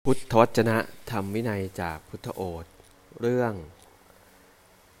พุทธวจนะธรรมวินัยจากพุทธโอษฐ์เรื่อง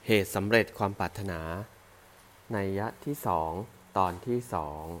เหตุสำเร็จความปรารถนานัยยะที่สองตอนที่สอ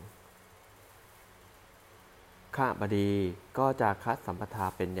งข้าบดีก็จาคะสัมปทา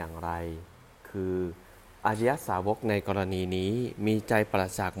เป็นอย่างไรคืออริยสาวกในกรณีนี้มีใจปรา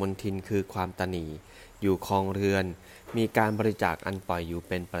ศจากมลทินคือความตณีอยู่ครองเรือนมีการบริจาคอันปล่อยอยู่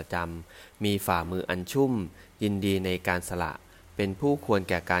เป็นประจำมีฝ่ามืออันชุ่มยินดีในการสละเป็นผู้ควร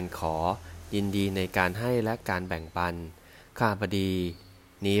แก่การขอยินดีในการให้และการแบ่งปันข้าบดี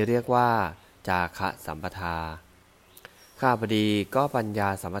นี้เรียกว่าจาคะสัมปทาข้าบดีก็ปัญญา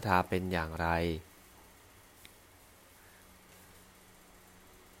สัมปทาเป็นอย่างไร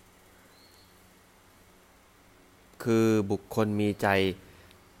คือบุคคลมีใจ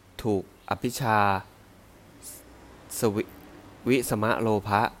ถูกอภิชาวิสมะโล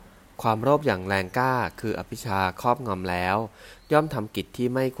ภะความโลภอย่างแรงกล้าคืออภิชาครอบงำแล้วย่อมทำกิจที่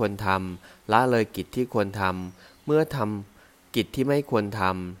ไม่ควรทำละเลยกิจที่ควรทำเมื่อทำกิจที่ไม่ควรท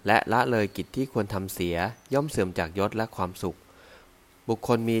ำและละเลยกิจที่ควรทำเสียย่อมเสื่อมจากยศและความสุขบุคค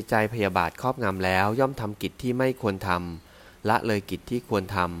ลมีใจพยาบาทครอบงำแล้วย่อมทำกิจที่ไม่ควรทำละเลยกิจที่ควร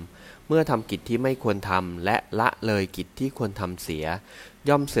ทำเมื่อทำกิจที่ไม่ควรทำและละเลยกิจที่ควรทำเสีย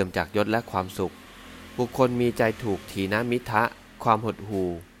ย่อมเสื่อมจากยศและความสุขบุคคลมีใจถูกถีนมิทะความหดหู่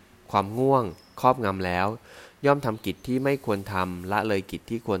ความง่วงครอบงำแล้วย่อมทำกิจที่ไม่ควรทำละเลยกิจ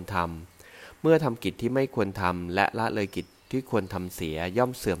ที่ควรทำเมื่อทำกิจที่ไม่ควรทำและละเลยกิจที่ควรทำเสียย่อ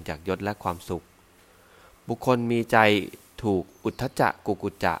มเสื่อมจากยศและความสุขบุคคลมีใจถูกอุทธัจจะกุกุ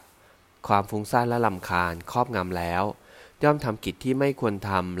จจะความฟุ้งซ่านและรำคาญครอบงำแล้วย่อมทำกิจที่ไม่ควร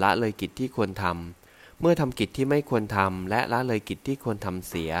ทำละเลยกิจที่ควรทำเมื่อทำกิจที่ไม่ควรทำและละเลยกิจที่ควรทำ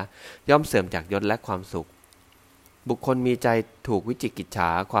เสียย่อมเสื่อมจากยศและความสุขบุคคลมีใจถูกวิจิกิจฉา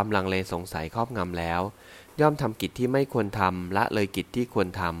ความลังเลสงสัยครอบงำแล้วย่อมทำกิจที่ไม่ควรทำละเลยกิจที่ควร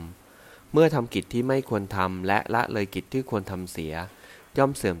ทำเมื่อทำกิจที่ไม่ควรทำและละเลยกิจที่ควรทำเสียย่อ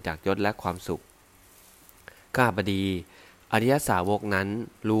มเสื่อมจากยศและความสุขข้าบดีอริยสาวกนั้น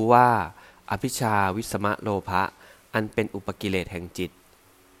รู้ว่าอภิชาวิสมะโลภะอันเป็นอุปกิเลสแห่งจิต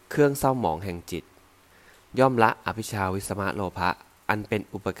เครื่องเศร้าหมองแห่งจิตย่อมละอภิชาวิสมะโลภะอันเป็น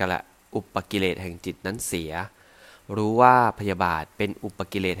อุปกิเลสแห่งจิตนั้นเสียรู้ว่าพยาบาทเป็นอุป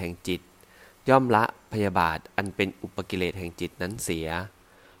กิเลสแห่งจิตย่อมละพยาบาทอันเป็นอุปกิเลสแห่งจิตนั้นเสีย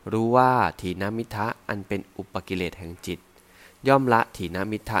รู้ว่าถีนมิทะอันเป็นอุปกิเลสแห่งจิตย่อมละถีน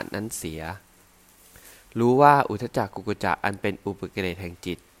มิทะนั้นเสียรู้ว่าอุทธัจจะกุกุจจะอันเป็นอุปกิเลสแห่ง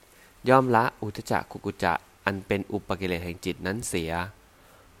จิตย่อมละอุทธัจจะกุกุจจะอันเป็นอุปกิเลสแห่งจิตนั้นเสีย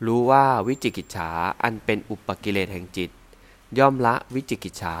รู้ว่าวิจิกิจฉาอันเป็นอุปกิเลสแห่งจิตย่อมละวิจิกิ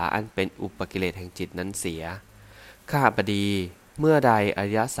จฉาอันเป็นอุปกิเลสแห่งจิตนั้นเสียข้าพดีเมื่อใดอ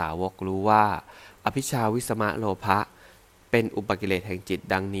ริยสาวกรู้ว่าอภิชาวิสมะโลภะเป็นอุปกิเลสแห่งจิต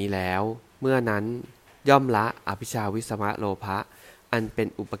ดังนี้แล้วเมื่อนั้นย่อมละอภิชาวิสมะโลภะอันเป็น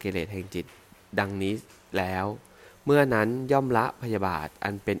อุปกิเลสแห่งจิตดังนี้แล้วเมื่อนั้นย่อมละพยาบาทอั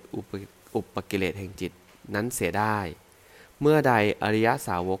นเป็นอุปกิเลสแห่งจิตนั้นเสียได้เมื่อใดอริยส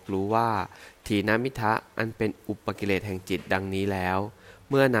าวกรู้ว่าถีนมิทะอันเป็นอุปกิเลสแห่งจิตดังนี้แล้ว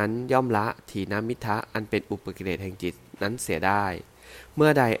เมื่อนั้นย่อมละถีนมิทะอันเป็นอุปกิเลสแห่งจิตนั้นเสียได้เมื่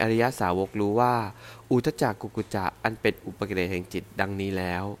อใดอริยสาวกรู้ว่าอุทธัจจะกุกุจจะอันเป็นอุปกิเลสแห่งจิตดังนี้แ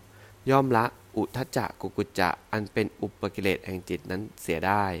ล้วย่อมละอุทธัจจะกุกุจจะอันเป็นอุปกิเลสแห่งจิตนั้นเสียไ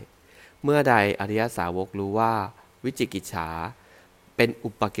ด้เมื่อใดอริยสาวกรู้ว่าวิจิกิจฉาเป็นอุ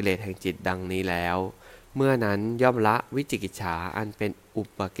ปกิเลสแห่งจิตดังนี้แล้วเมื่อนั้นย่อมละวิจิกิจฉาอันเป็นอุ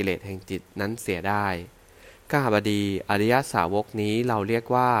ปกิเลสแห่งจิตนั้นเสียได้ข้าบดีอริยสาวกนี้เราเรียก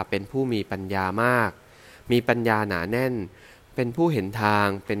ว่าเป็นผู้มีปัญญามากมีปัญญาหนาแน่นเป็นผู้เห็นทาง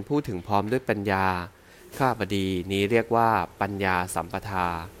เป็นผู้ถึงพร้อมด้วยปัญญาข้าบดีนี้เรียกว่าปัญญาสัมปทา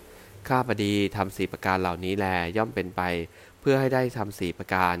ข้าบดีทำ4ประการเหล่านี้แลย่อมเป็นไปเพื่อให้ได้ทำ4ประ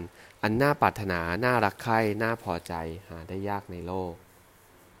การอันน่าปรารถนาน่ารักใคร่น่าพอใจหาได้ยากในโลก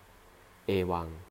เอวัง